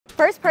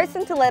First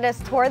person to let us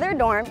tour their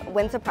dorm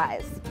wins a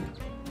prize.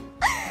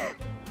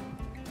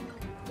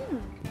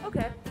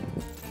 Okay.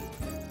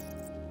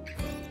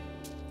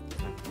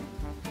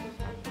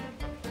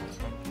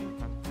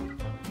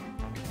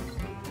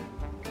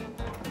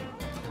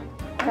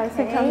 Nice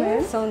to come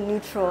in. So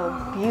neutral,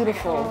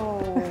 beautiful.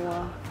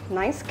 Oh,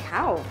 nice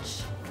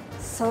couch.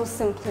 So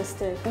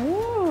simplistic.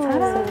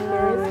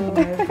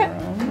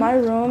 My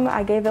room,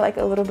 I gave it like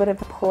a little bit of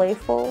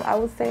playful, I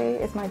would say,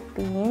 is my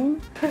theme.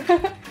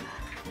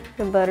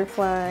 The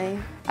butterfly.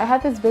 I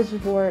had this vision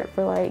board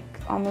for like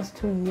almost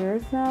 2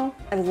 years now.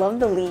 I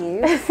love the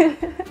leaves. I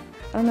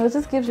don't know, it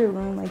just gives your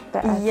room like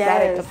that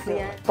aesthetic appeal.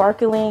 Yes.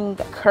 Sparkling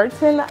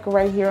curtain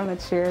right here on the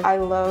chair. I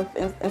love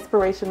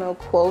inspirational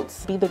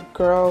quotes. Be the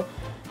girl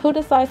who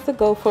decides to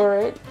go for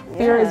it.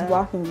 Fear is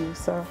blocking you,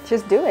 so.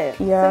 Just do it.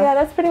 Yeah. So yeah,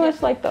 that's pretty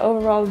much like the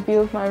overall view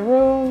of my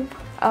room.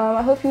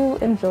 I hope you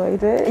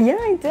enjoyed it. Yeah,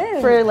 I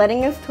did. For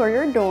letting us tour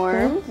your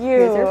dorm. Thank you.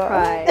 Here's your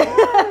prize.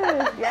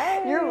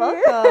 Yes. You're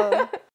welcome.